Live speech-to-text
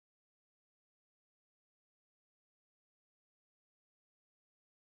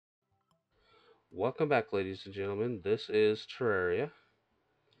Welcome back, ladies and gentlemen. This is Terraria.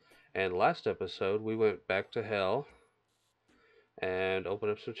 And last episode, we went back to hell and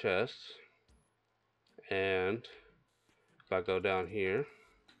opened up some chests. And if I go down here,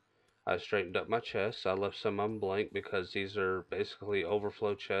 I straightened up my chests. I left some of them blank because these are basically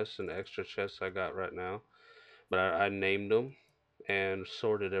overflow chests and extra chests I got right now. But I named them and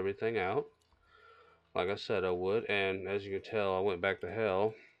sorted everything out like I said I would. And as you can tell, I went back to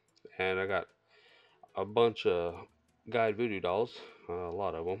hell and I got a bunch of guide voodoo dolls, a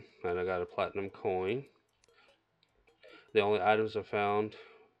lot of them, and I got a platinum coin. The only items I found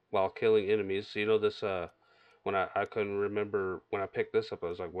while killing enemies, so you know this when I couldn't remember when I picked this up, I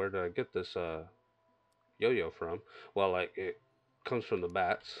was like, where did I get this yo-yo from? Well, like it comes from the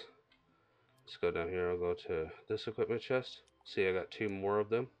bats. Let's go down here. I'll go to this equipment chest. See, I got two more of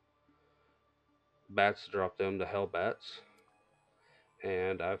them. Bats drop them, the hell bats.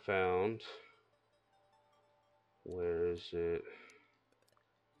 And I found, where is it?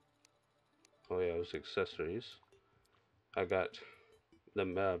 Oh yeah, it was accessories. I got the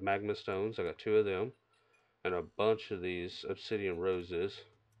magma stones. I got two of them, and a bunch of these obsidian roses.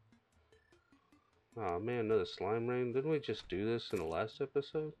 Oh man, another slime rain. Didn't we just do this in the last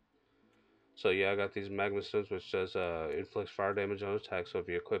episode? So yeah, I got these magma stones, which does inflicts fire damage on attack. So if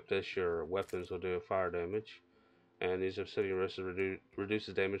you equip this, your weapons will do fire damage. And these obsidian roses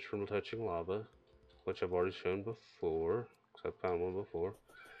reduces damage from touching lava, which I've already shown before, because I found one before.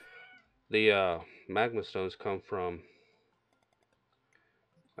 The magma stones come from,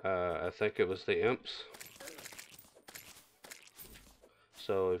 I think it was the imps.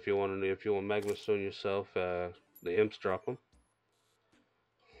 So if you want magma stone yourself, the imps drop them.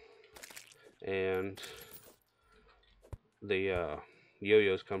 And the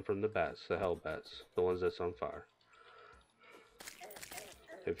yo-yos come from the bats, the hell bats, the ones that's on fire.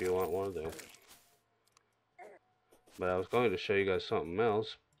 If you want one of them. But I was going to show you guys something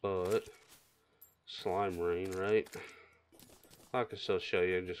else, but slime rain, right? I can still show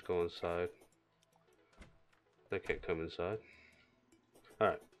you and just go inside. They can't come inside.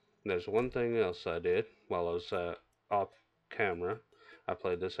 Alright, there's one thing else I did while I was off camera. I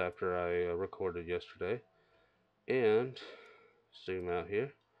played this after I recorded yesterday. And zoom out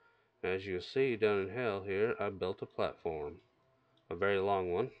here. As you see down in hell here, I built a platform. A very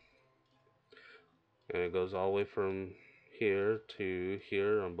long one. And it goes all the way from here to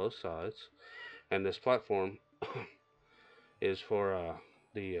here on both sides. And this platform is for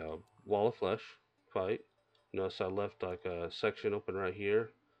the wall of flesh fight. Notice I left like a section open right here,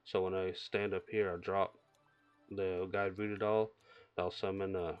 so when I stand up here, I drop the guide voodoo doll. I'll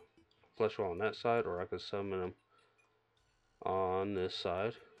summon a flesh wall on that side, or I can summon them on this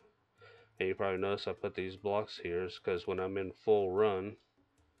side. And you probably notice I put these blocks here, because when I'm in full run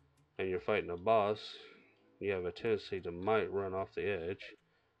and you're fighting a boss, you have a tendency to might run off the edge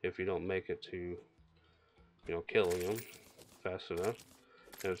if you don't make it to, killing them fast enough.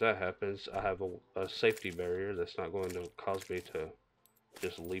 And if that happens, I have a safety barrier that's not going to cause me to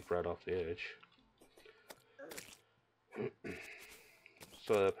just leap right off the edge.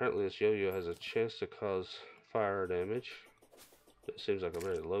 So apparently this yo-yo has a chance to cause fire damage. It seems like a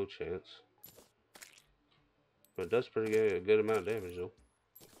very low chance. But it does a good amount of damage though.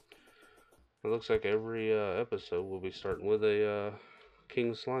 It looks like every episode we'll be starting with a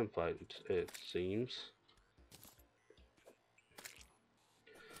king slime fight, it seems.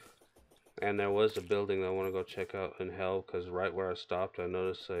 And there was a building that I want to go check out in hell, because right where I stopped, I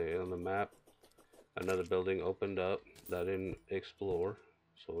noticed on the map, another building opened up that I didn't explore.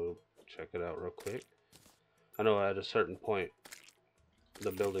 So we'll check it out real quick. I know at a certain point,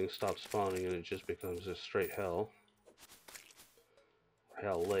 the building stops spawning and it just becomes a straight hell.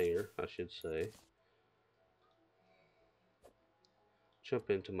 Hell layer, I should say.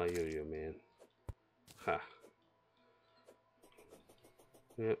 Jump into my yo-yo, man. Ha.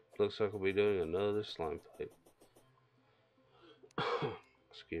 Yep, looks like we'll be doing another slime fight.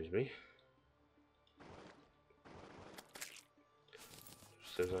 Excuse me.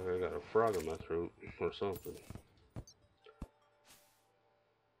 Seems like I got a frog in my throat or something.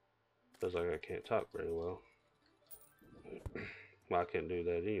 Feels like I can't talk very well. Well, I can't do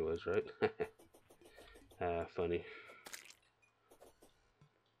that anyways, right? Ah, funny.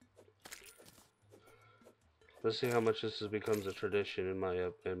 Let's see how much this becomes a tradition in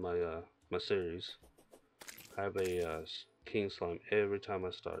my series. I have a king slime every time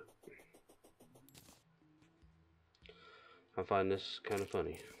I start. I find this kind of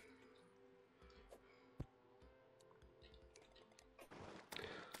funny.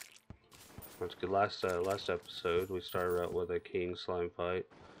 That's good. Last episode we started out with a king slime fight.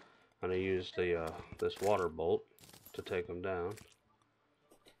 And I used the this water bolt to take them down.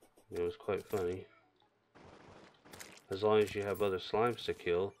 It was quite funny. As long as you have other slimes to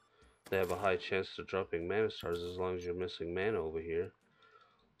kill, they have a high chance of dropping mana stars as long as you're missing mana over here.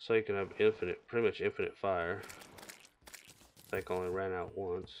 So you can have infinite, pretty much infinite fire. I think I only ran out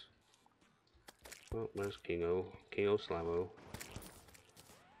once. Oh, there's Kingo. Kingo Slimo.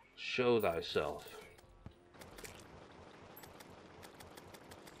 Show thyself.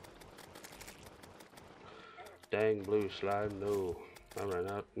 Dang blue slime, no. I ran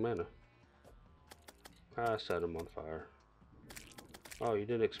out of mana. I set him on fire. Oh, you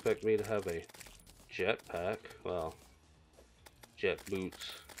didn't expect me to have a jetpack? Well, jet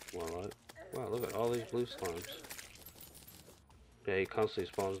boots, more like. Wow, look at all these blue slimes. Yeah, he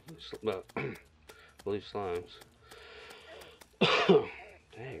constantly spawns blue slimes.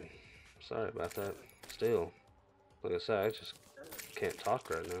 Dang. Sorry about that. Still, like I said, I just can't talk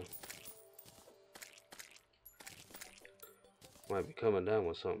right now. Might be coming down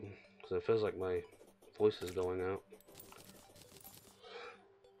with something, because it feels like my voice is going out.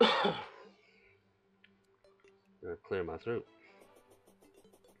 Gotta clear my throat.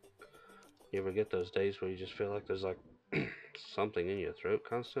 You ever get those days where you just feel like there's like something in your throat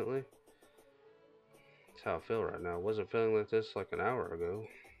constantly? That's how I feel right now. I wasn't feeling like this like an hour ago.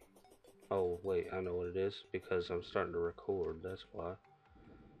 Oh, wait, I know what it is. Because I'm starting to record, that's why.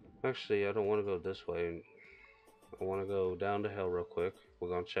 Actually, I don't want to go this way. I want to go down to hell real quick. We're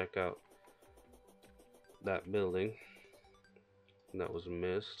going to check out that building that was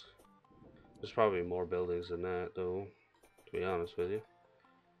missed. There's probably more buildings than that, though, to be honest with you.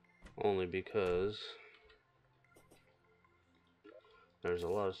 Only because there's a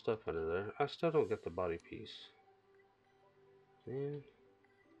lot of stuff under there. I still don't get the body piece. Man.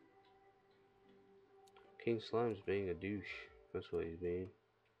 King Slime's being a douche. That's what he's being.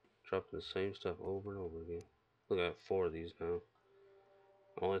 Dropping the same stuff over and over again. Look at 4 of these now.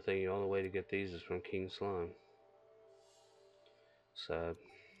 The only way to get these is from King Slime. Sad.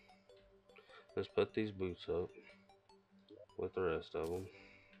 Let's put these boots up with the rest of them.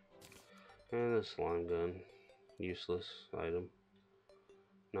 And the slime gun. Useless item.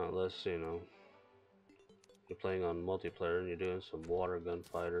 Not unless, you know, you're playing on multiplayer and you're doing some water gun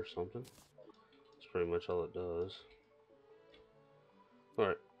fight or something. That's pretty much all it does.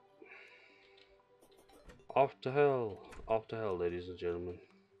 Alright. Off to hell. Off to hell, ladies and gentlemen.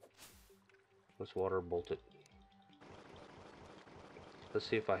 Let's water bolt it. Let's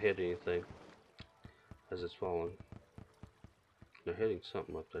see if I hit anything as it's falling. They're hitting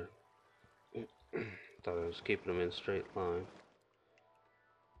something up there. Thought I was keeping them in straight line.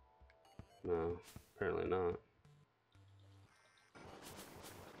 No, apparently not.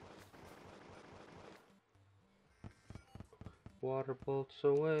 Water bolts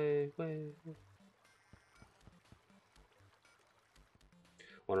away, way.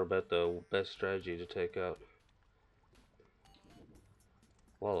 Wonder about the best strategy to take out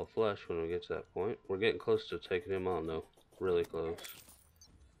Wall of Flesh when we get to that point. We're getting close to taking him on though. Really close.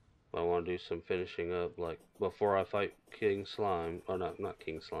 But I want to do some finishing up, like before I fight King Slime, or not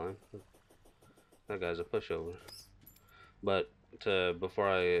King Slime. That guy's a pushover. But before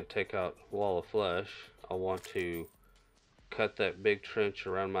I take out Wall of Flesh, I want to cut that big trench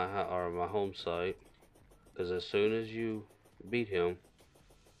around my home site, because as soon as you beat him,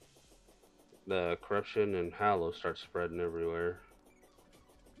 the corruption and hallow starts spreading everywhere.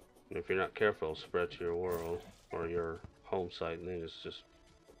 And if you're not careful, it'll spread to your world or your home site, and then it's just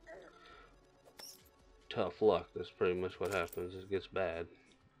tough luck. That's pretty much what happens. It gets bad.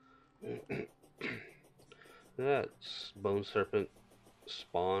 That's bone serpent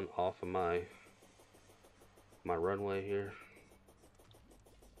spawn off of my runway here.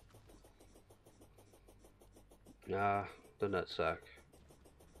 Ah, the nutsack.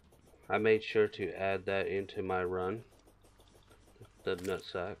 I made sure to add that into my run. The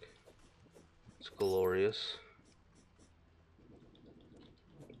nutsack. It's glorious.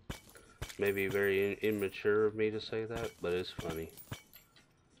 Maybe very immature of me to say that, but it's funny.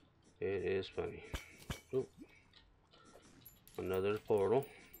 It is funny. Oop. Another portal.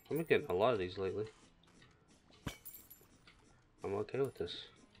 I've been getting a lot of these lately. I'm okay with this.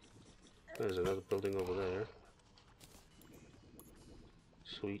 There's another building over there.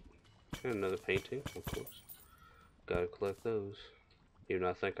 Sweet. And another painting, of course. Gotta collect those. Even though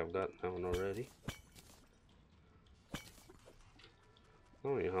I think I've gotten that one already. I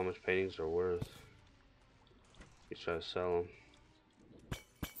don't know how much paintings are worth. You try to sell them.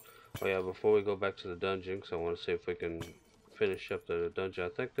 Oh yeah, before we go back to the dungeon, because I want to see if we can finish up the dungeon. I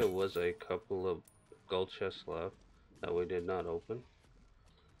think there was a couple of gold chests left that we did not open.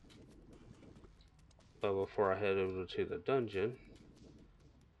 But before I head over to the dungeon,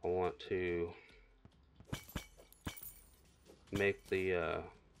 I want to make the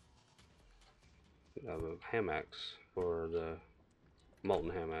hammocks for the molten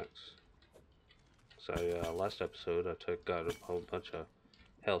hammocks. So last episode I got a whole bunch of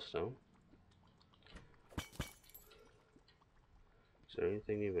hellstone. Is there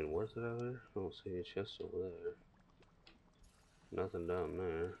anything even worth it out there? I don't see any chests over there. Nothing down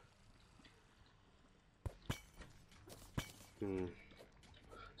there.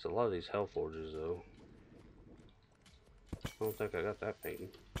 It's a lot of these hell forges though. I don't think I got that painting.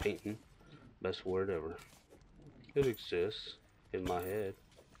 Painting. Best word ever. It exists in my head.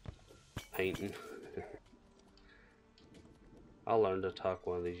 Painting. I'll learn to talk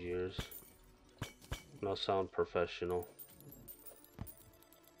one of these years. And I'll sound professional.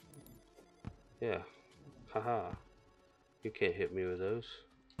 Yeah. Haha. You can't hit me with those.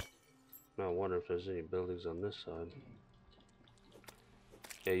 Now I wonder if there's any buildings on this side.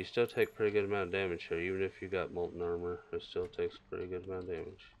 Yeah, you still take a pretty good amount of damage here. Even if you got molten armor, it still takes a pretty good amount of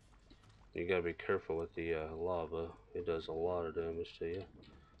damage. You gotta be careful with the lava. It does a lot of damage to you.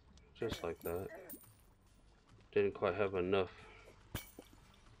 Just like that. Didn't quite have enough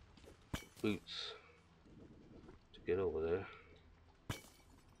boots to get over there.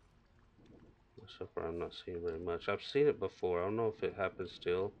 So far I'm not seeing very much. I've seen it before. I don't know if it happens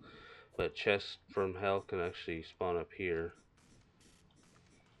still. But chests from hell can actually spawn up here.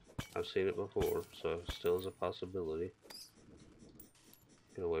 I've seen it before, so it still is a possibility.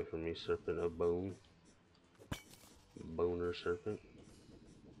 Get away from me, serpent of bone. Boner serpent.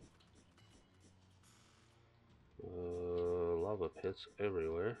 Lava pits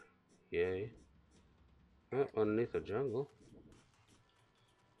everywhere. Yay. Oh, underneath the jungle.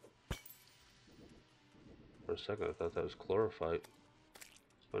 For a second I thought that was chlorophyte.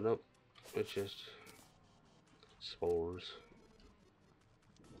 But nope. It's just spores.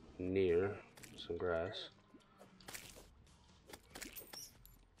 Near some grass.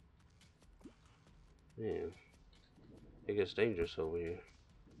 Man. It gets dangerous over here.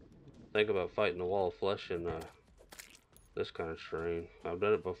 Think about fighting a wall of flesh in this kind of terrain. I've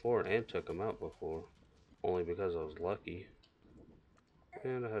done it before and took them out before. Only because I was lucky.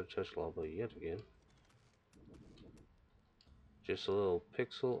 And I had to touch lava yet again. Just a little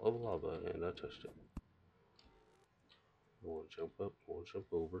pixel of lava and I touched it. I want to jump up, I want to jump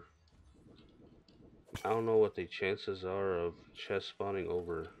over. I don't know what the chances are of chests spawning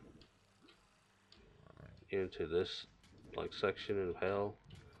over into this like section of hell.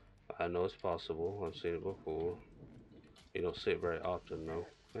 I know it's possible. I've seen it before. You don't see it very often though.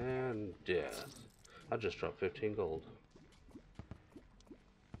 And death. I just dropped 15 gold.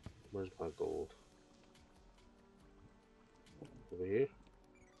 Where's my gold? Over here?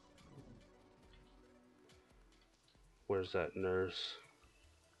 Where's that nurse?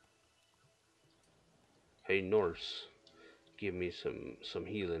 Hey nurse, give me some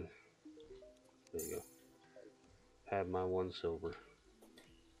healing. There you go. Have my 1 silver.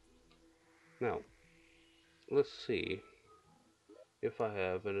 Now, let's see if I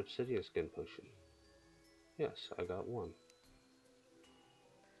have an obsidian skin potion. Yes, I got one.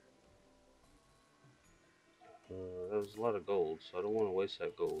 That was a lot of gold, so I don't want to waste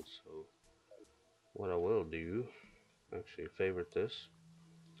that gold. So, what I will do, actually favorite this.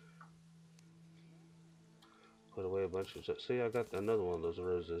 Put away a bunch of stuff. See, I got another one of those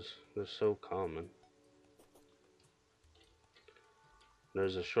roses. They're so common.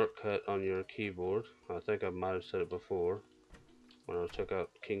 There's a shortcut on your keyboard. I think I might have said it before when I took out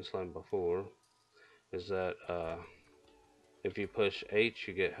King Slime before. Is that if you push H,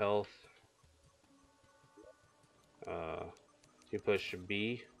 you get health. If you push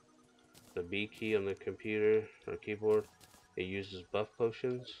B, the B key on the computer or keyboard, it uses buff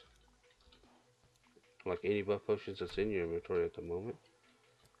potions. Like any buff potions that's in your inventory at the moment.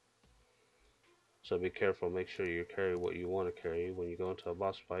 So be careful, make sure you carry what you want to carry when you go into a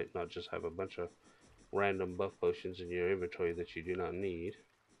boss fight, not just have a bunch of random buff potions in your inventory that you do not need.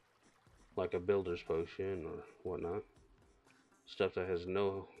 Like a builder's potion or whatnot. Stuff that has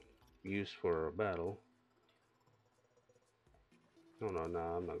no use for a battle. Oh no,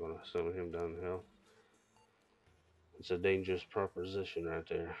 nah, I'm not gonna summon him down the hill. It's a dangerous proposition right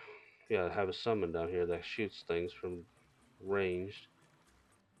there. Yeah, I have a summon down here that shoots things from ranged.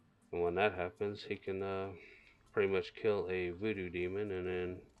 And when that happens, he can pretty much kill a voodoo demon and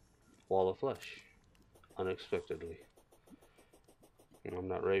then wall of flesh unexpectedly. And I'm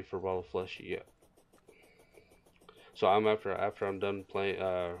not ready for wall of flesh yet. So I'm after I'm done playing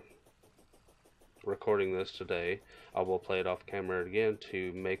recording this today, I will play it off camera again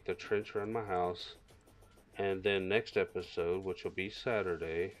to make the trench around my house And then next episode, which will be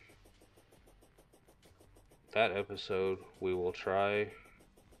Saturday, that episode we will try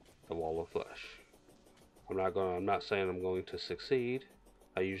the wall of flesh. I'm not saying I'm going to succeed.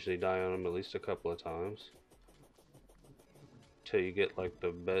 I usually die on them at least a couple of times till you get like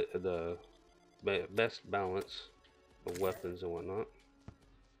the best balance of weapons and whatnot.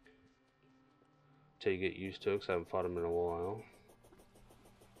 Till you get used to it, because I haven't fought them in a while.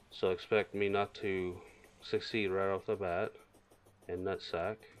 So expect me not to succeed right off the bat. And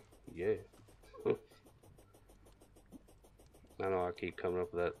nutsack, yeah. I know I keep coming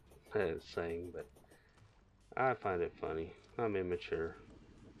up with that saying, but I find it funny. I'm immature.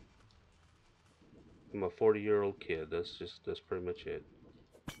 I'm a 40-year-old kid. That's pretty much it.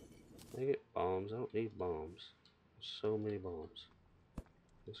 I get bombs. I don't need bombs. There's so many bombs.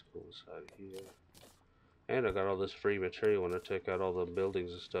 Let's go inside here. And I got all this free material when I took out all the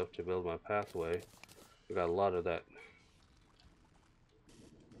buildings and stuff to build my pathway. I got a lot of that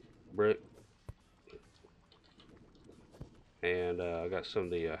brick. And I got some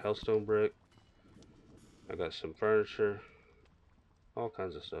of the hellstone brick. I got some furniture. All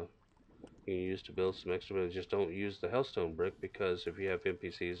kinds of stuff you can use to build some extra, but just don't use the hellstone brick, because if you have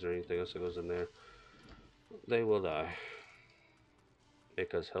NPCs or anything else that goes in there, they will die.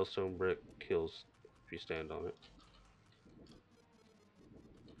 Because hellstone brick kills if you stand on it.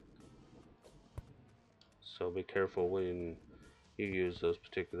 So be careful when you use those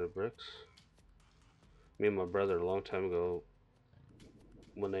particular bricks. Me and my brother a long time ago,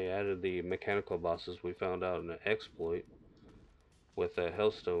 when they added the mechanical bosses, we found out an exploit with a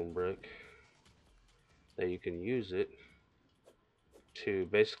hellstone brick that you can use it to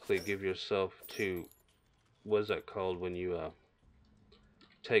basically give yourself to, what is that called when you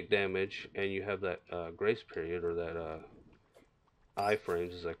take damage and you have that grace period, or that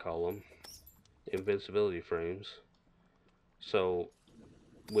iframes as I call them, invincibility frames. So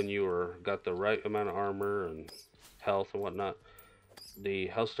when you got the right amount of armor and health and whatnot, the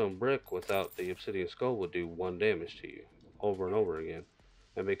hellstone brick without the obsidian skull would do 1 damage to you over and over again.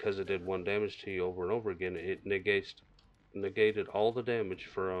 And because it did 1 damage to you over and over again, it negated all the damage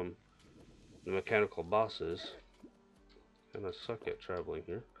from the mechanical bosses. And I suck at traveling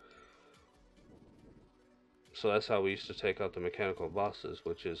here. So that's how we used to take out the mechanical bosses,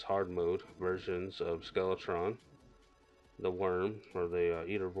 which is hard mode versions of Skeletron, the worm, or the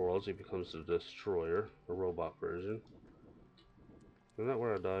Eater of Worlds. He becomes the Destroyer, the robot version. Isn't that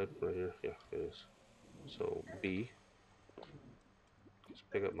where I died? Right here? Yeah, it is. So B. Let's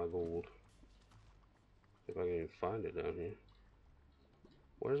pick up my gold. If I can even find it down here.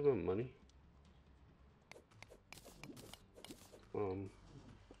 Where's my money?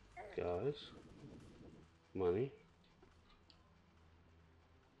 Guys. Money.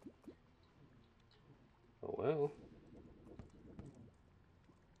 Oh well.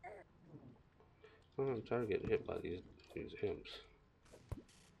 I'm trying to get hit by these imps.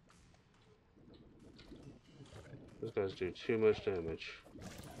 These guys do too much damage.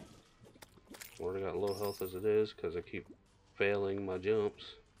 Already got low health as it is because I keep failing my jumps.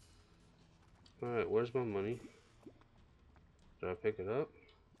 Alright, where's my money? Did I pick it up?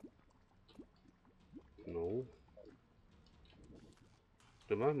 No.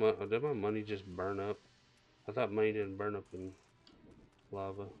 Did my money just burn up? I thought money didn't burn up in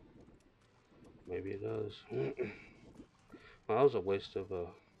lava. Maybe it does. Well, that was a waste of a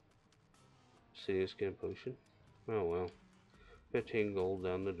obsidian skin potion. Oh well. 15 gold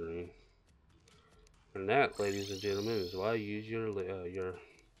down the drain. And that, ladies and gentlemen, is why you use your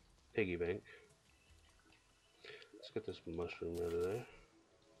piggy bank. Let's get this mushroom out of there.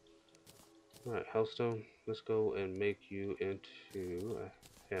 Alright, Hellstone, let's go and make you into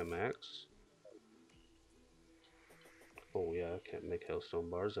a Hamax. Oh yeah, I can't make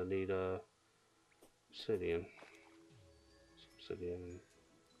Hellstone bars. I need obsidian. Obsidian.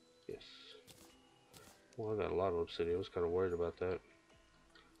 Yes. Well, I got a lot of obsidian. I was kind of worried about that.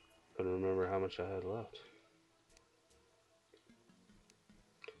 Couldn't remember how much I had left.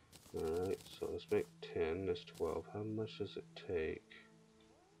 Alright, so let's make 10. That's 12. How much does it take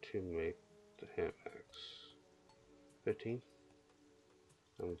to make the Hamax? 15?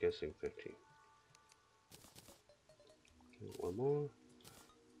 I'm guessing 15. One more.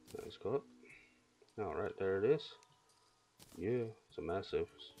 Let's go up. Alright, there it is. Yeah, it's a massive.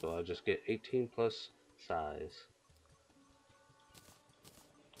 So I just get 18 plus size.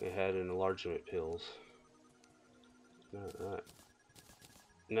 It had enlargement pills. Alright.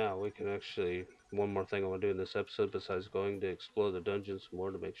 Now we can actually, one more thing I want to do in this episode besides going to explore the dungeons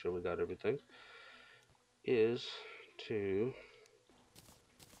more to make sure we got everything, is to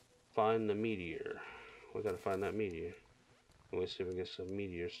find the meteor. we gotta find that meteor. And we see if we get some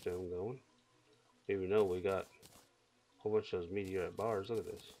meteor stone going. Even though we got a whole bunch of those meteorite bars. Look at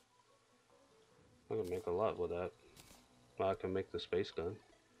this. I can make a lot with that. Well, I can make the space gun.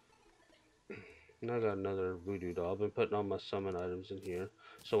 And I got another voodoo doll. I've been putting all my summon items in here.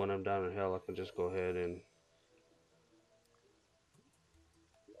 So when I'm down in hell, I can just go ahead and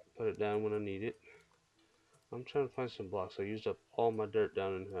put it down when I need it. I'm trying to find some blocks. I used up all my dirt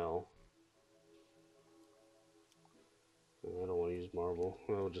down in hell. I don't want to use marble.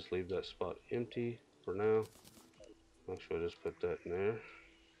 I'll just leave that spot empty for now. Actually, I'll just put that in there.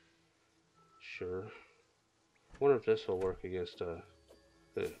 Sure. Wonder if this will work against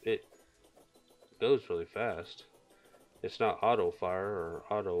it goes really fast. It's not auto fire or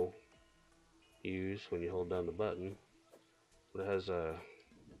auto use when you hold down the button, but it has a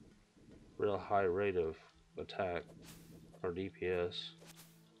real high rate of attack or DPS.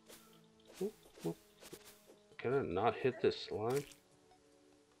 Oop, oop. Can I not hit this slime?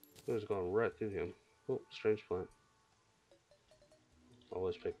 It was going right through him. Oh, strange plant.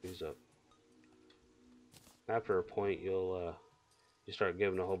 Always pick these up. After a point, you start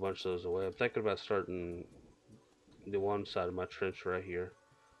giving a whole bunch of those away. I'm thinking about starting the one side of my trench right here.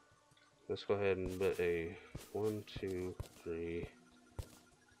 Let's go ahead and put a 1, 2, 3,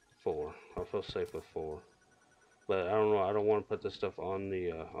 4. I feel safe with 4. But I don't know. I don't want to put this stuff on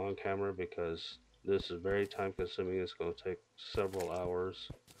the on camera because this is very time consuming. It's going to take several hours.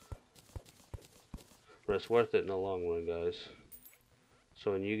 But it's worth it in the long run, guys.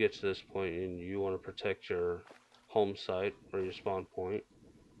 So when you get to this point and you want to protect your home site or your spawn point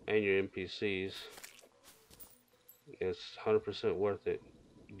and your NPCs, it's 100% worth it.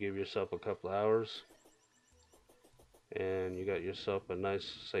 Give yourself a couple hours and you got yourself a nice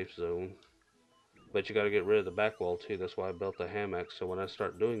safe zone. But you got to get rid of the back wall too. That's why I built the hammock. So when I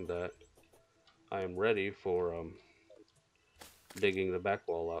start doing that, I am ready for digging the back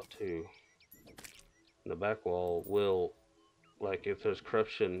wall out too. And the back wall will, like if there's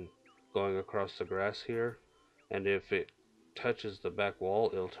corruption going across the grass here, and if it touches the back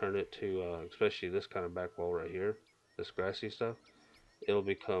wall, it'll turn it to, especially this kind of back wall right here, this grassy stuff, it'll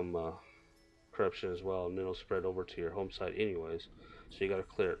become corruption as well, and it'll spread over to your home site anyways. So you got to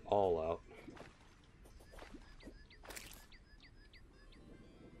clear it all out.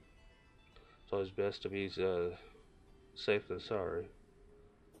 It's always best to be safe than sorry.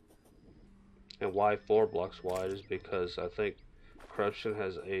 And why 4 blocks wide is because I think corruption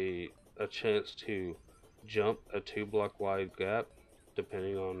has a chance to jump a 2 block wide gap,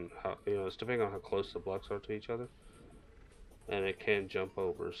 depending on how, it's depending on how close the blocks are to each other. And it can jump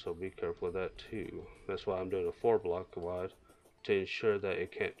over, so be careful with that too. That's why I'm doing a 4 block wide, to ensure that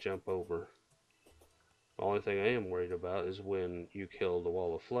it can't jump over. The only thing I am worried about is when you kill the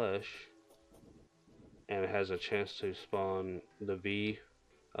wall of flesh, and it has a chance to spawn the V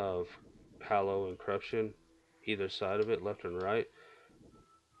of Hallow and Corruption, either side of it, left and right.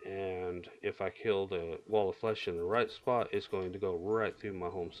 And if I kill the wall of flesh in the right spot, it's going to go right through my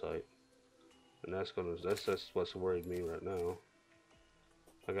home site. And that's what's worried me right now.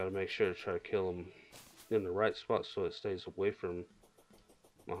 I gotta make sure to try to kill them in the right spot so it stays away from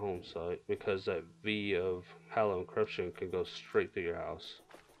my home site, because that V of Hallow and Corruption can go straight through your house.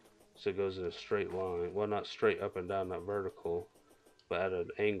 So it goes in a straight line. Well, not straight up and down, not vertical, but at an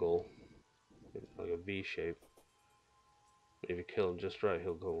angle, like a V shape. If you kill him just right,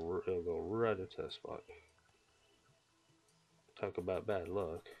 he'll go right into that spot. Talk about bad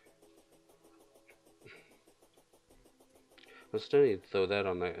luck. I still need to throw that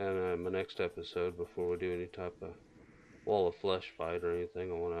on my next episode before we do any type of wall of flesh fight or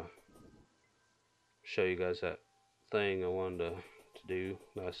anything. I want to show you guys that thing I wanted to do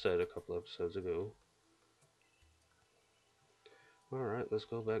that I said a couple episodes ago. Alright, let's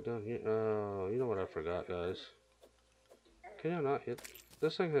go back down here. You know what I forgot, guys? Can I not hit?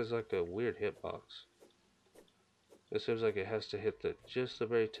 This thing has like a weird hitbox. It seems like it has to hit just the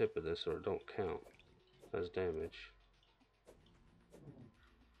very tip of this or it don't count as damage.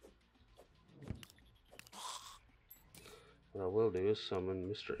 What I will do is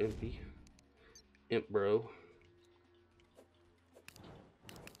summon Mr. Impy. Imp Bro.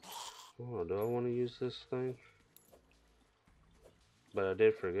 Oh, do I want to use this thing? But I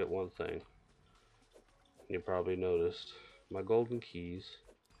did forget one thing. You probably noticed. My golden keys.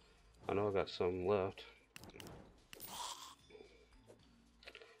 I know I got some left.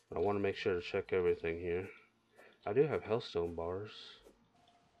 I want to make sure to check everything here. I do have hellstone bars.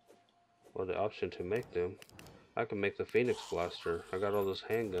 Or the option to make them. I can make the Phoenix Blaster. I got all those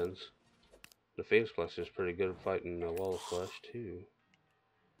handguns. The Phoenix Blaster is pretty good at fighting a wall of flesh too.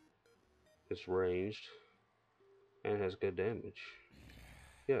 It's ranged. And has good damage.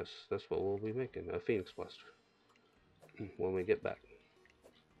 Yes, that's what we'll be making, a Phoenix Blaster. When we get back.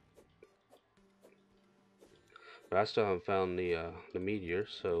 But I still haven't found the meteor,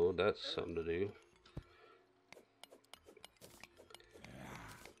 so that's something to do.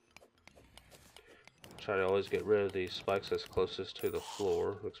 Try to always get rid of these spikes that's closest to the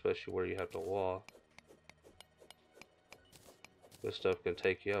floor, especially where you have to walk. This stuff can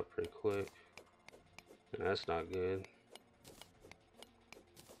take you up pretty quick, and that's not good.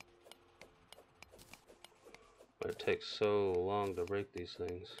 But it takes so long to break these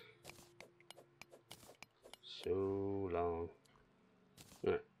things. So long.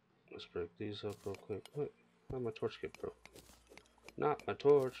 Alright, let's break these up real quick. What? How'd my torch get broke? Not my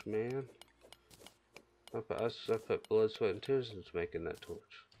torch, man. I put blood, sweat, and tears into making that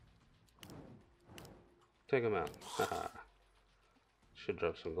torch. Take them out. Haha. Should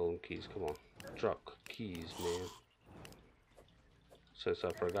drop some golden keys. Come on. Drop keys, man. Since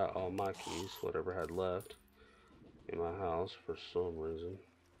I forgot all my keys, whatever I had left in my house for some reason.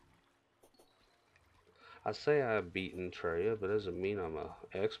 I say I've beaten Terraria, but it doesn't mean I'm an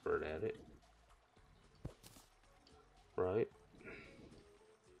expert at it. Right?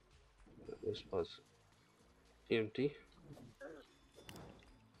 This spot's empty.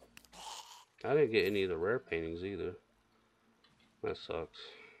 I didn't get any of the rare paintings either. That sucks.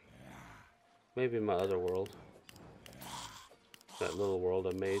 Maybe my other world. That little world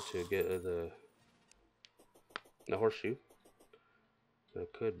I made to get the horseshoe.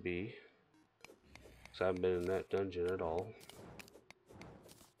 That could be. Because I haven't been in that dungeon at all.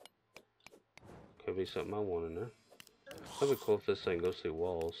 Could be something I want in there. That'd be cool if this thing goes through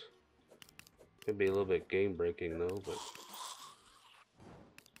walls. It'd be a little bit game breaking though, but.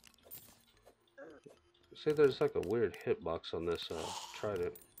 See, there's like a weird hitbox on this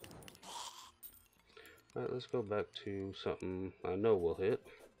trident. Alright, let's go back to something I know will hit.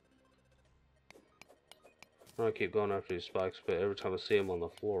 I want to keep going after these spikes, but every time I see them on the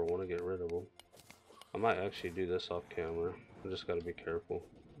floor, I want to get rid of them. I might actually do this off camera. I just got to be careful.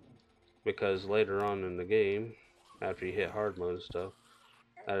 Because later on in the game, after you hit hard mode and stuff,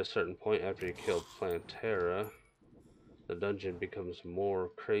 at a certain point after you kill Plantera, the dungeon becomes more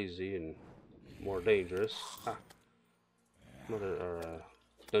crazy and more dangerous. Ah.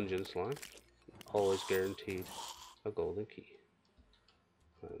 Dungeon slime. Always guaranteed a golden key.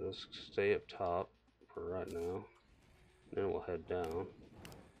 Right, let's stay up top for right now. Then we'll head down.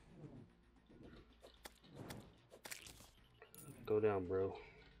 Go down, bro.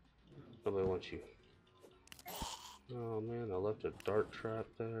 Nobody wants you. Oh man, I left a dart trap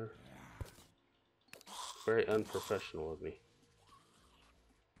there. Very unprofessional of me.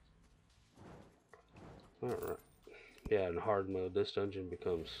 Alright. Yeah, in hard mode, this dungeon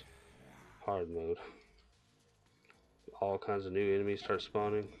becomes hard mode. All kinds of new enemies start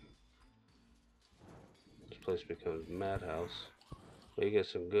spawning. This place becomes madhouse. But you get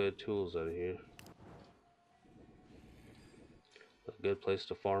some good tools out of here. A good place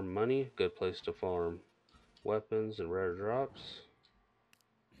to farm money, good place to farm weapons and rare drops.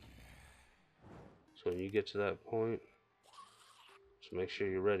 So when you get to that point, just make sure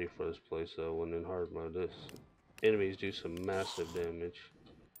you're ready for this place though when in hard mode. This enemies do some massive damage.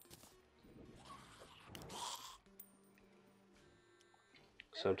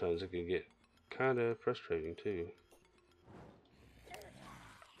 Sometimes it can get kinda frustrating too.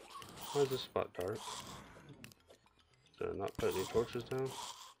 Why is this spot dark? Did I not put any torches down?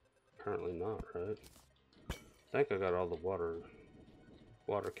 Apparently not, right? I think I got all the water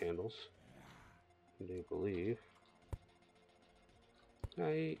candles. I do believe.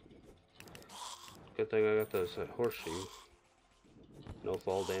 Hey. Good thing I got this horseshoe. No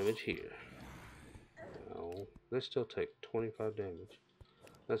fall damage here. No. They still take 25 damage.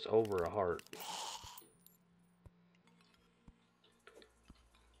 That's over a heart.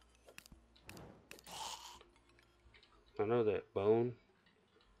 I know that bone.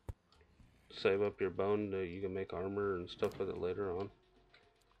 Save up your bone, you can make armor and stuff with it later on.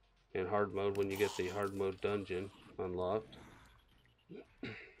 In hard mode, when you get the hard mode dungeon unlocked,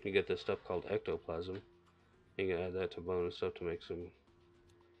 you get this stuff called ectoplasm. You can add that to bone and stuff to make some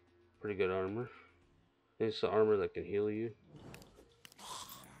pretty good armor. It's the armor that can heal you.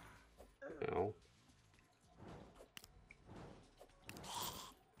 Now,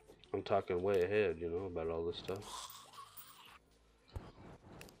 I'm talking way ahead, you know, about all this stuff.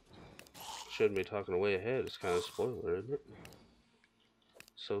 Shouldn't be talking way ahead. It's kind of spoiler, isn't it?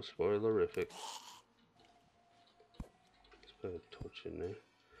 So spoilerific. Let's put a torch in there.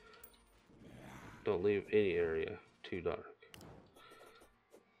 Don't leave any area too dark.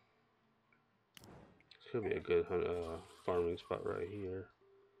 Could be a good farming spot right here.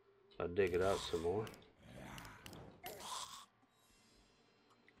 If I dig it out some more.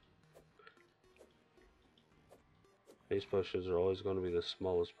 These potions are always going to be the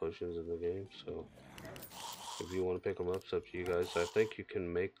smallest potions in the game, so if you want to pick them up, it's up to you guys. I think you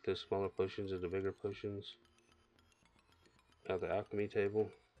can make the smaller potions into bigger potions at the alchemy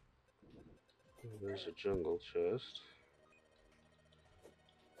table. There's a jungle chest.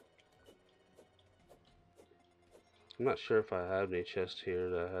 I'm not sure if I had any chests here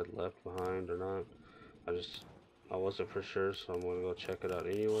that I had left behind or not. I wasn't for sure, so I'm gonna go check it out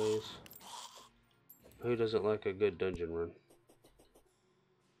anyways. Who doesn't like a good dungeon run?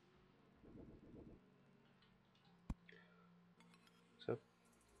 Except,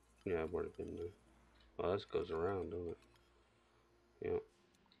 yeah, I've already been there. Oh, this goes around, doesn't it? Yep.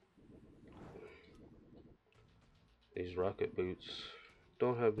 These rocket boots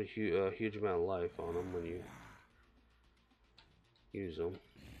don't have a huge amount of life on them when you use them.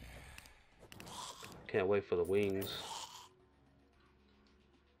 Can't wait for the wings.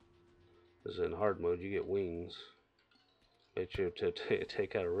 Because in hard mode, you get wings. Make sure to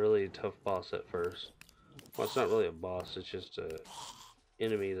take out a really tough boss at first. Well, it's not really a boss, it's just a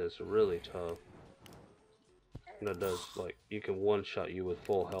enemy that's really tough. And it does, like, you can one-shot you with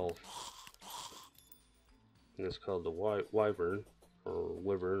full health. And it's called the wyvern, or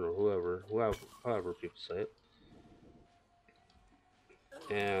wyvern, or however people say it.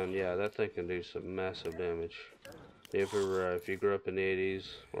 And yeah, that thing can do some massive damage. If you grew up in the 80s,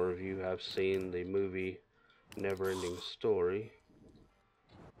 or if you have seen the movie Never-Ending Story,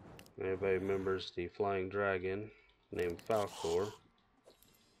 everybody remembers the flying dragon named Falcor.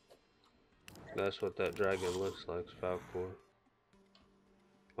 That's what that dragon looks like, Falcor.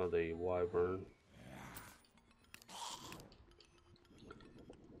 Or the wyvern.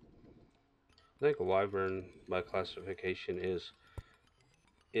 I think a wyvern, by classification, is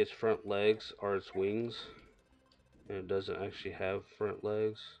its front legs are its wings, and it doesn't actually have front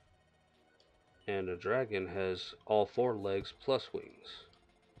legs. And a dragon has all four legs plus wings.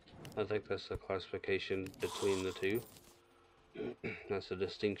 I think that's the classification between the two. That's the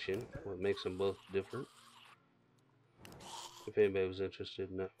distinction, what makes them both different. If anybody was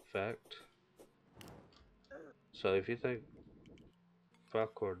interested in that fact. So if you think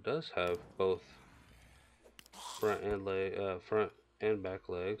Falcor does have both front and back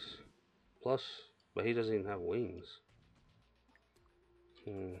legs, plus, but he doesn't even have wings.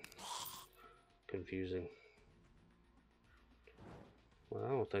 Confusing. Well, I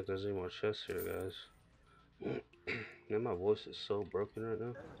don't think there's any more chests here, guys. Man, my voice is so broken right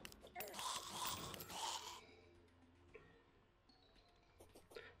now.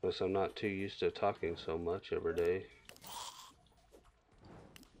 Unless I'm not too used to talking so much every day.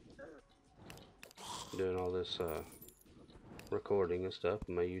 Doing all this recording and stuff,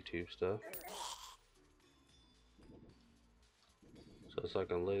 my YouTube stuff. So it's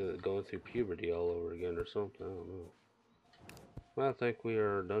like I'm literally going through puberty all over again or something, I don't know. Well, I think we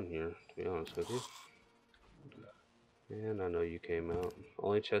are done here, to be honest with you. And I know you came out.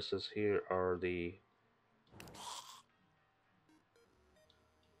 Only chests here are the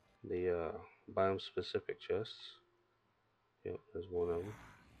biome specific chests. Yep, there's one of them.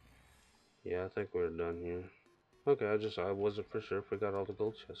 Yeah, I think we're done here. Okay, I wasn't for sure if we got all the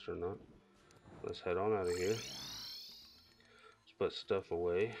gold chests or not. Let's head on out of here. Let's put stuff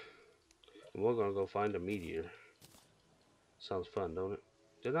away. And we're gonna go find a meteor. Sounds fun, don't it?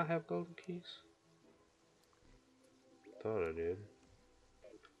 Did I have golden keys? Thought I did.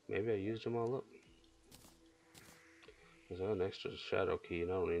 Maybe I used them all up. There's an extra shadow key,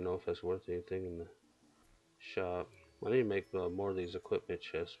 and I don't even know if that's worth anything in the shop. I need to make more of these equipment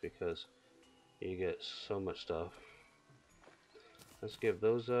chests because you get so much stuff. Let's give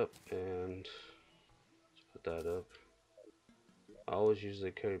those up and let's put that up. I always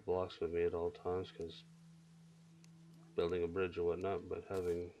usually carry blocks with me at all times because building a bridge or whatnot, but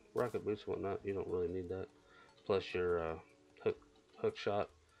having rocket boots and whatnot, you don't really need that. Plus your hook shot,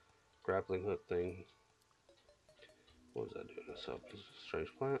 grappling hook thing. What was I doing this up? This is a strange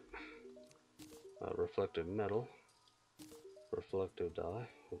plant. Reflective metal. Reflective dye.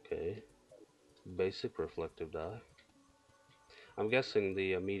 Okay. Basic reflective dye. I'm guessing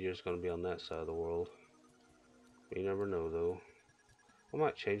the meteor is going to be on that side of the world. You never know though. I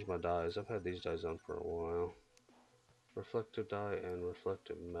might change my dyes. I've had these dyes on for a while. Reflective dye and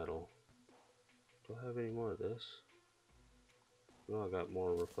reflective metal. Do I have any more of this? No, I got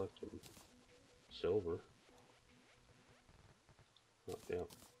more reflective silver. Oh, yeah.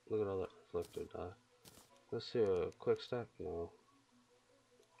 Look at all that reflective dye. Let's see a quick stack. No.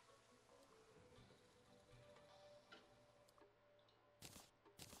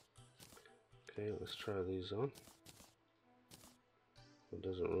 Okay, let's try these on. It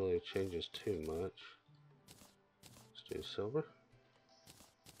doesn't really change us too much. Let's do silver.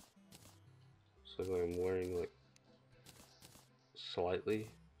 Looks like I'm wearing like slightly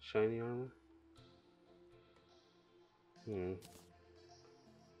shiny armor.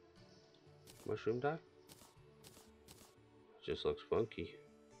 Mushroom dye? Just looks funky.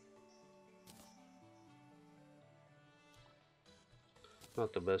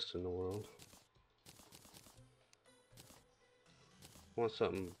 Not the best in the world. Want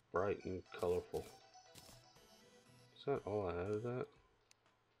something bright and colorful. Is that all I had of that?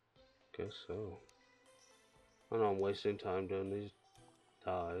 Guess so. I know I'm wasting time doing these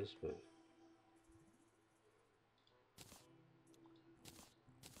dyes, but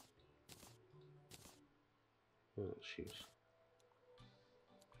oh, shoes.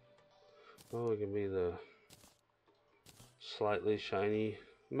 Well, we can be the slightly shiny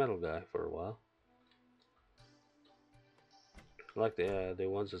metal guy for a while. I like the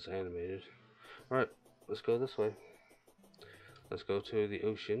ones that's animated. Alright, let's go this way. Let's go to the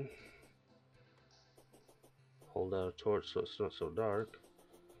ocean. Hold out a torch so it's not so dark,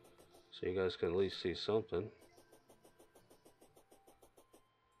 so you guys can at least see something.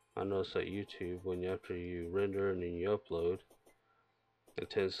 I noticed that YouTube, after you render and then you upload, it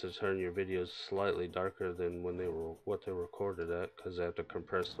tends to turn your videos slightly darker than when what they recorded at, because they have to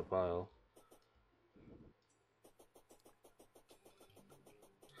compress the file.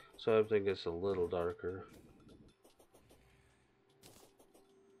 So everything gets a little darker.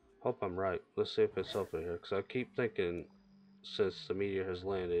 Hope I'm right. Let's see if it's up here, because I keep thinking, since the meteor has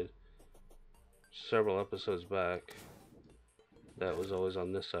landed several episodes back, that was always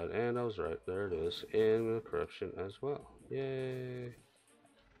on this side, and I was right. There it is, and the corruption as well. Yay!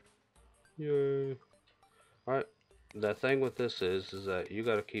 Yay! Alright, the thing with this is that you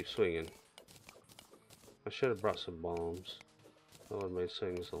gotta keep swinging. I should have brought some bombs. That would have made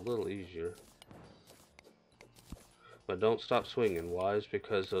things a little easier. But don't stop swinging. Why? Is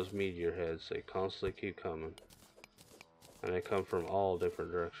because those meteor heads, they constantly keep coming. And they come from all different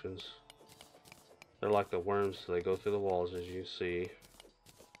directions. They're like the worms, so they go through the walls, as you see.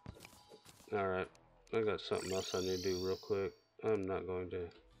 Alright, I got something else I need to do real quick. I'm not going to...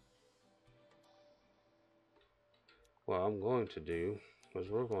 What I'm going to do is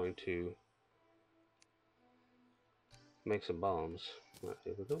we're going to make some bombs. Right,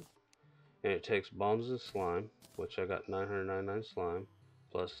 here we go. And it takes bombs and slime, which I got 999 slime,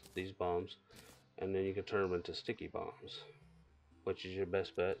 plus these bombs. And then you can turn them into sticky bombs, which is your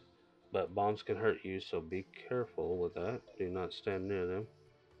best bet. But bombs can hurt you, so be careful with that. Do not stand near them.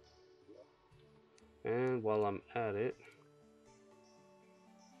 And while I'm at it,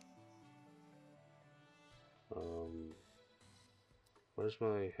 where's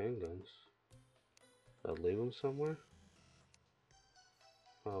my handguns? Did I leave them somewhere?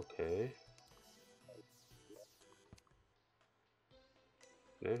 Okay.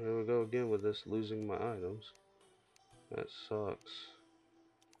 Yeah, here we go again with this losing my items. That sucks.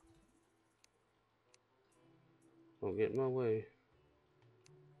 Don't get in my way.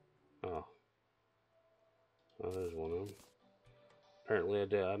 Oh. Oh, there's one of them. Apparently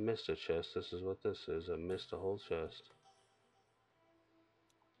I missed a chest. This is what this is. I missed a whole chest.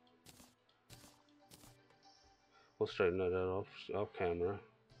 We'll straighten that out off camera.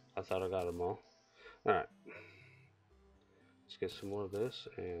 I thought I got them all. Alright. Let's get some more of this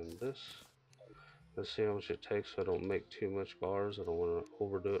and this. Let's see how much it takes so I don't make too much bars. I don't want to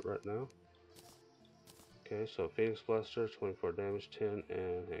overdo it right now. Okay, so Phoenix Blaster, 24 damage, 10,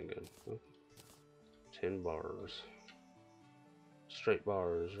 and handgun. Okay. 10 bars. Straight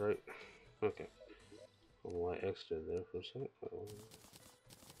bars, right? Okay. I don't know why I exited there for a second.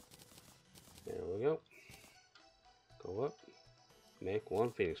 There we go. Go up. Make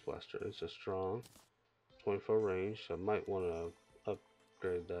one Phoenix Blaster. It's a strong 24 range, so I might want to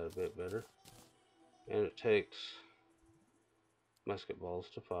upgrade that a bit better. And it takes musket balls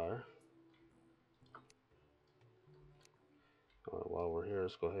to fire. While we're here,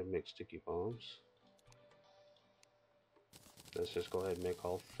 let's go ahead and make sticky bombs. Let's just go ahead and make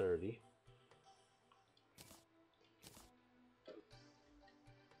all 30.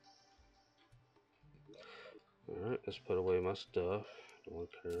 Alright, let's put away my stuff. Don't want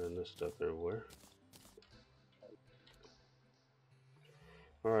to carry this stuff everywhere.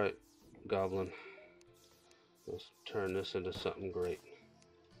 Alright, Goblin. Let's turn this into something great.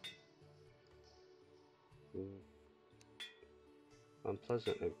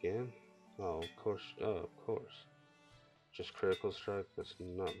 Unpleasant again? Oh, of course. Oh, of course. Just critical strike? That's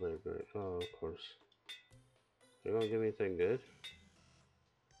not very great. Oh, of course. You don't give me anything good?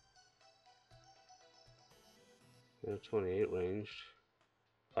 Yeah, 28 ranged,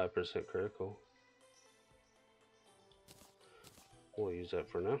 5% critical. We'll use that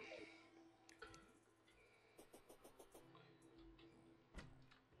for now.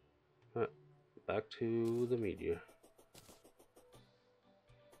 Alright, back to the meteor.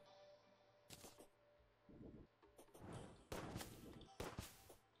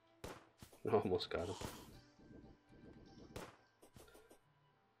 Almost got him.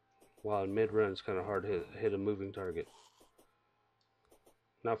 While in mid-run, it's kind of hard to hit a moving target.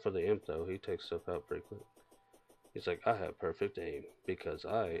 Not for the imp, though. He takes stuff out pretty quick. He's like, I have perfect aim because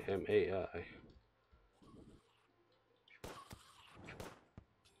I am AI.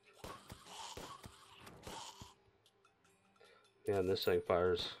 Yeah, and this thing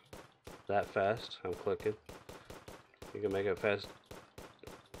fires that fast. I'm clicking. You can make it fast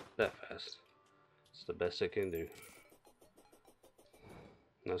that fast. It's the best it can do.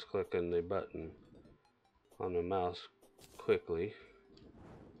 Let's clicking the button on the mouse quickly.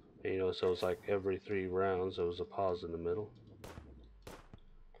 And you know, so it's like every 3 rounds there was a pause in the middle.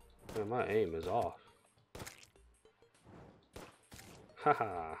 Man, my aim is off.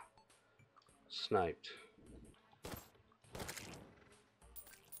 Haha. Sniped.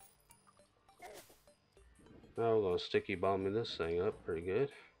 Now we're gonna sticky bombing this thing up pretty good.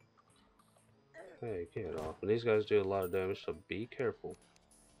 Hey, get off. And these guys do a lot of damage, so be careful.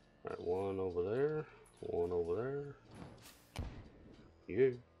 Alright, one over there. One over there.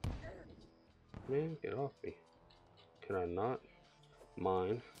 You. Man, get off me. Can I not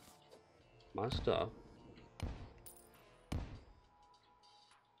mine my stuff?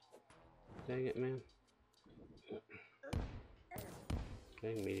 Dang it, man.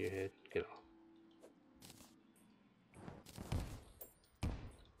 Dang meteor head. Get off.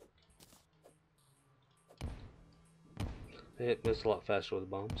 They hit this a lot faster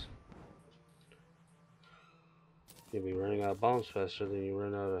with bombs. You'll be running out of bombs faster than you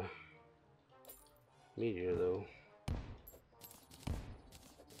run out of meteor, though.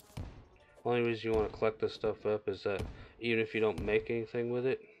 Only reason you want to collect this stuff up is that even if you don't make anything with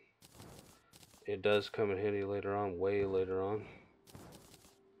it, it does come in handy later on, way later on.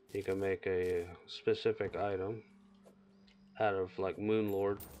 You can make a specific item out of like Moon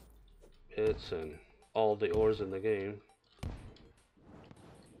Lord bits and all the ores in the game.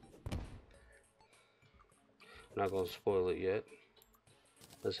 I'm not going to spoil it yet.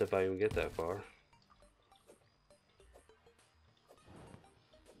 Let's see if I even get that far.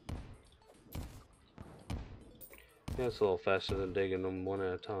 Yeah, it's a little faster than digging them one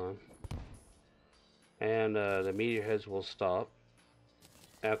at a time. And the meteor heads will stop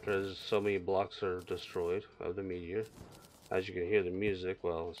after so many blocks are destroyed of the meteor. As you can hear the music,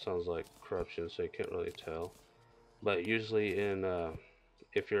 well, it sounds like corruption, so you can't really tell. But usually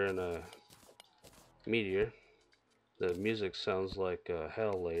if you're in a meteor, the music sounds like a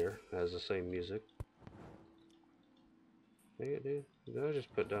hell layer. It has the same music. Dang it, dude. Did I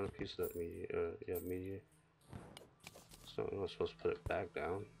just put down a piece of that meteor? Yeah, meteor. So I'm not supposed to put it back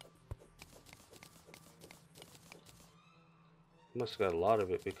down. Must have got a lot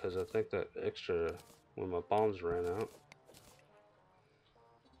of it because I think that extra, when my bombs ran out,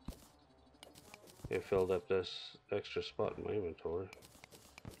 it filled up this extra spot in my inventory.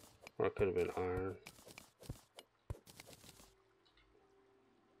 Or it could have been iron.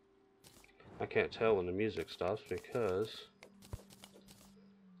 I can't tell when the music stops because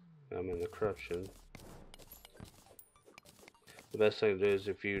I'm in the corruption. The best thing to do is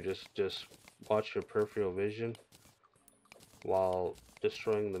if you just watch your peripheral vision while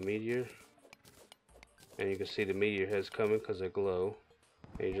destroying the meteor, and you can see the meteor heads coming because they glow,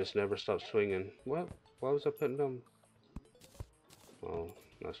 and you just never stop swinging. What? Why was I putting them? Oh,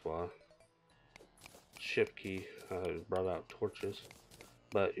 that's why. Shift key brought out torches.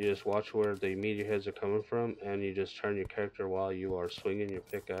 But you just watch where the meteor heads are coming from, and you just turn your character while you are swinging your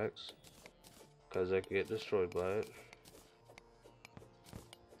pickaxe, because they can get destroyed by it.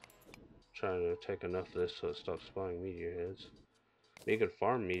 Trying to take enough of this so it stops spawning meteor heads. You can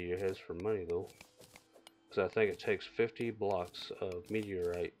farm meteor heads for money though, because I think it takes 50 blocks of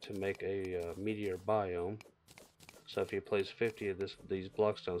meteorite to make a meteor biome. So if you place 50 of these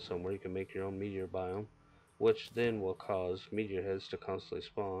blocks down somewhere, you can make your own meteor biome, which then will cause meteor heads to constantly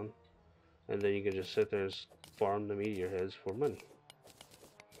spawn, and then you can just sit there and farm the meteor heads for money.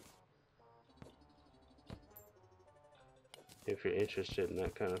 If you're interested in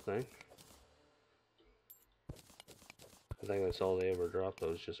that kind of thing. I think that's all they ever drop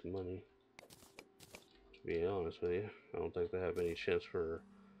though, is just money. To be honest with you, I don't think they have any chance for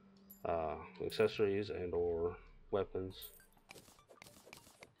accessories and or weapons.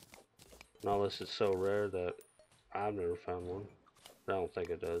 Not unless it's so rare that I've never found one. I don't think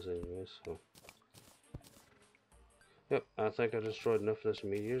it does anyway, so. Yep, I think I destroyed enough of this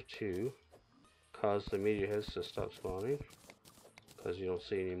meteor to cause the meteor heads to stop spawning. Because you don't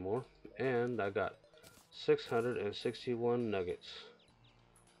see any more. And I got 661 nuggets.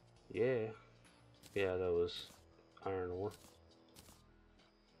 Yeah. Yeah, that was iron ore.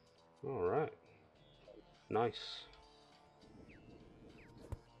 Alright. Nice.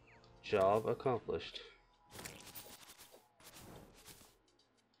 Job accomplished.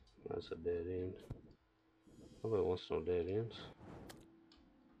 That's a dead end. Nobody wants no dead ends.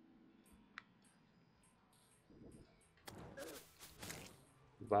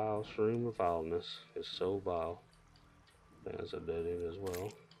 Vile stream of vileness is so vile. That's a dead end as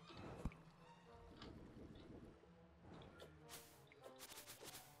well.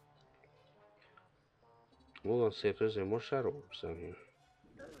 We're gonna see if there's any more shadow orbs down here.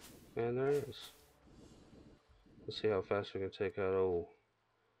 And there is. Let's see how fast we can take out old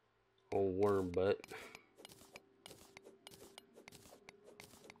worm butt.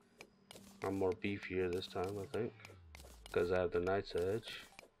 I'm more beefier this time, I think, because I have the Knight's Edge.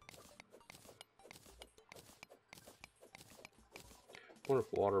 I wonder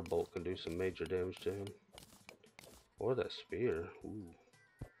if Water Bolt can do some major damage to him. Or that spear. Ooh.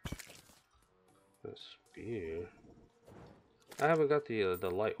 That spear. I haven't got the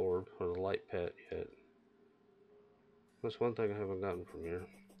light orb or the light pet yet. That's one thing I haven't gotten from here.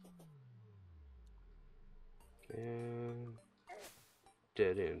 And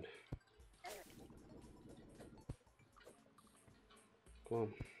dead end. Come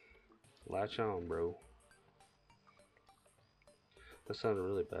on. Latch on, bro. That sounded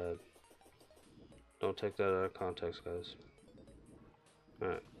really bad. Don't take that out of context, guys.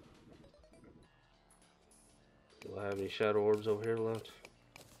 Alright. Do I have any shadow orbs over here left?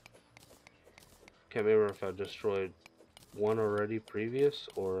 Can't remember if I destroyed one already previous,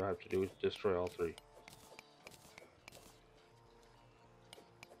 or I have to destroy all three.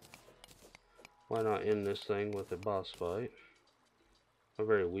 Why not end this thing with a boss fight? A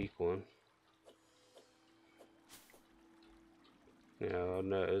very weak one. Yeah,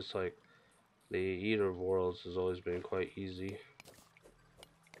 no, it's like the Eater of Worlds has always been quite easy.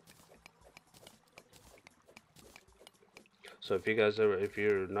 So if you guys if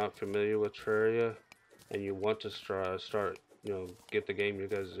you're not familiar with Terraria and you want to start, get the game you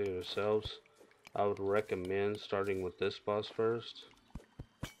guys yourselves, I would recommend starting with this boss first,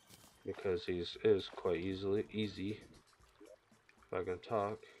 because he is quite easy. If I can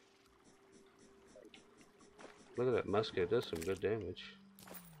talk. Look at that musket, it does some good damage.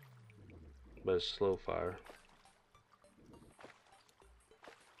 But it's slow fire.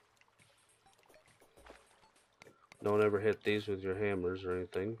 Don't ever hit these with your hammers or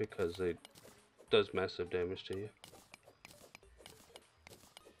anything, because it does massive damage to you.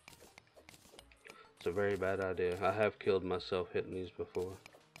 It's a very bad idea. I have killed myself hitting these before.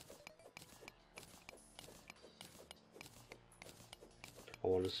 I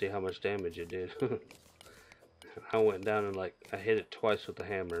wanted to see how much damage it did. I went down and I hit it twice with the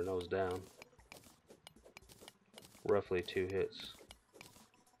hammer and I was down. Roughly 2 hits.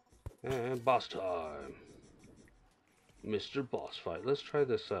 And boss time. Mr. Boss Fight. Let's try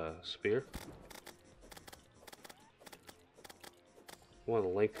this spear. I want to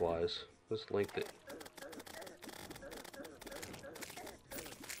lengthwise. Let's length it.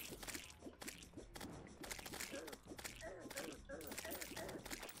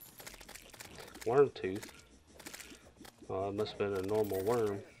 Worm tooth. Oh, it must have been a normal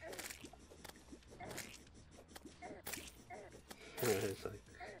worm. It's like,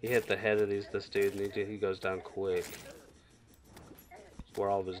 you hit the head of this dude and he goes down quick. It's where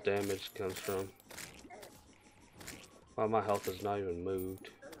all of his damage comes from. Wow, my health is not even moved.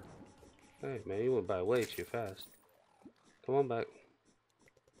 Hey man, you went by way too fast. Come on back.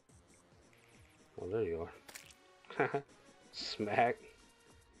 Oh, there you are. Smack.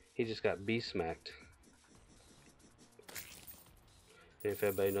 He just got smacked. If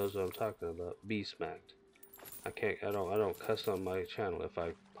everybody knows what I'm talking about, smacked. I don't cuss on my channel if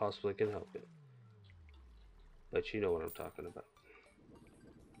I possibly can help it. But you know what I'm talking about.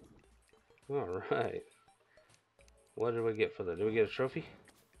 Alright. What did we get for that? Did we get a trophy?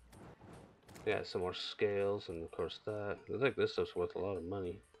 Yeah, some more scales, and of course that. I think this stuff's worth a lot of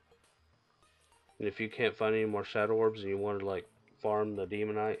money. And if you can't find any more shadow orbs and you want to farm the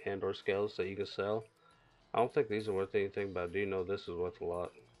demonite and or scales that you can sell, I don't think these are worth anything, but I do know this is worth a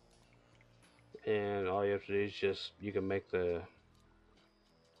lot. And all you have to do is you can make the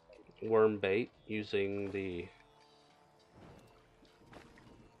worm bait using the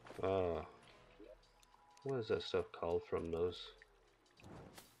What is that stuff called from those?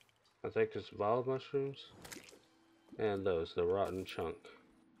 I think it's wild mushrooms. And those, the rotten chunk.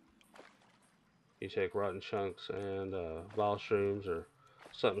 You take rotten chunks and wild shrooms or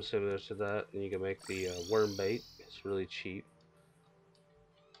something similar to that, and you can make the worm bait. It's really cheap.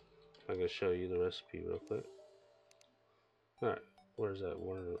 I'm going to show you the recipe real quick. Alright, where's that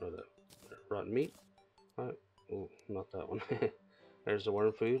worm? Oh, that rotten meat? Alright, oh, not that one. There's the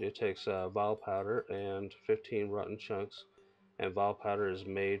worm food. It takes vile powder and 15 rotten chunks. And vile powder is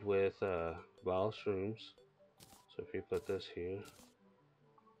made with vile shrooms. So if you put this here,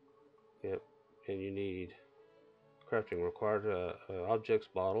 yep, and you need crafting required objects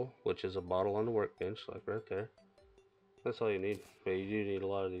bottle, which is a bottle on the workbench, like right there. That's all you need. But you do need a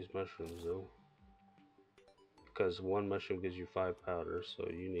lot of these mushrooms though, because one mushroom gives you 5 powders, so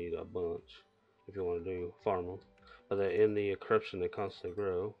you need a bunch if you want to do farm them. But they're in the corruption they constantly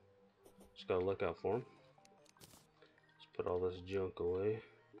grow. Just gotta look out for them. Let's put all this junk away.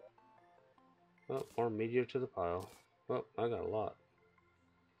 Oh, more meteor to the pile. Well, I got a lot.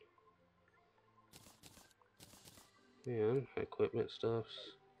 And equipment stuffs.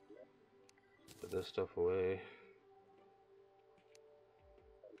 Put this stuff away.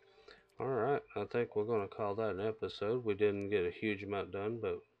 Alright, I think we're going to call that an episode. We didn't get a huge amount done,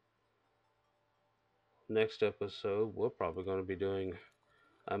 but next episode we're probably going to be doing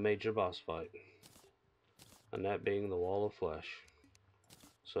a major boss fight. And that being the Wall of Flesh.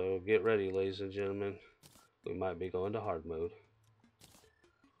 So get ready, ladies and gentlemen. We might be going to hard mode.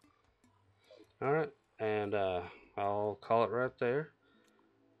 Alright, and I'll call it right there.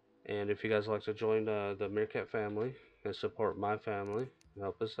 And if you guys like to join the Meerkat family and support my family and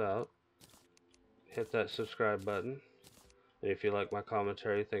help us out, hit that subscribe button. And if you like my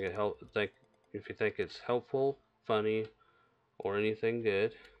commentary, if you think it's helpful, funny, or anything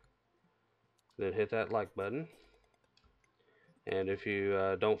good, then hit that like button. And if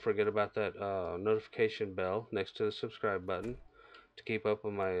you don't forget about that notification bell next to the subscribe button to keep up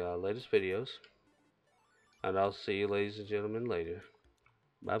with my latest videos. And I'll see you, ladies and gentlemen, later.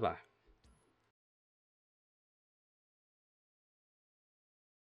 Bye bye.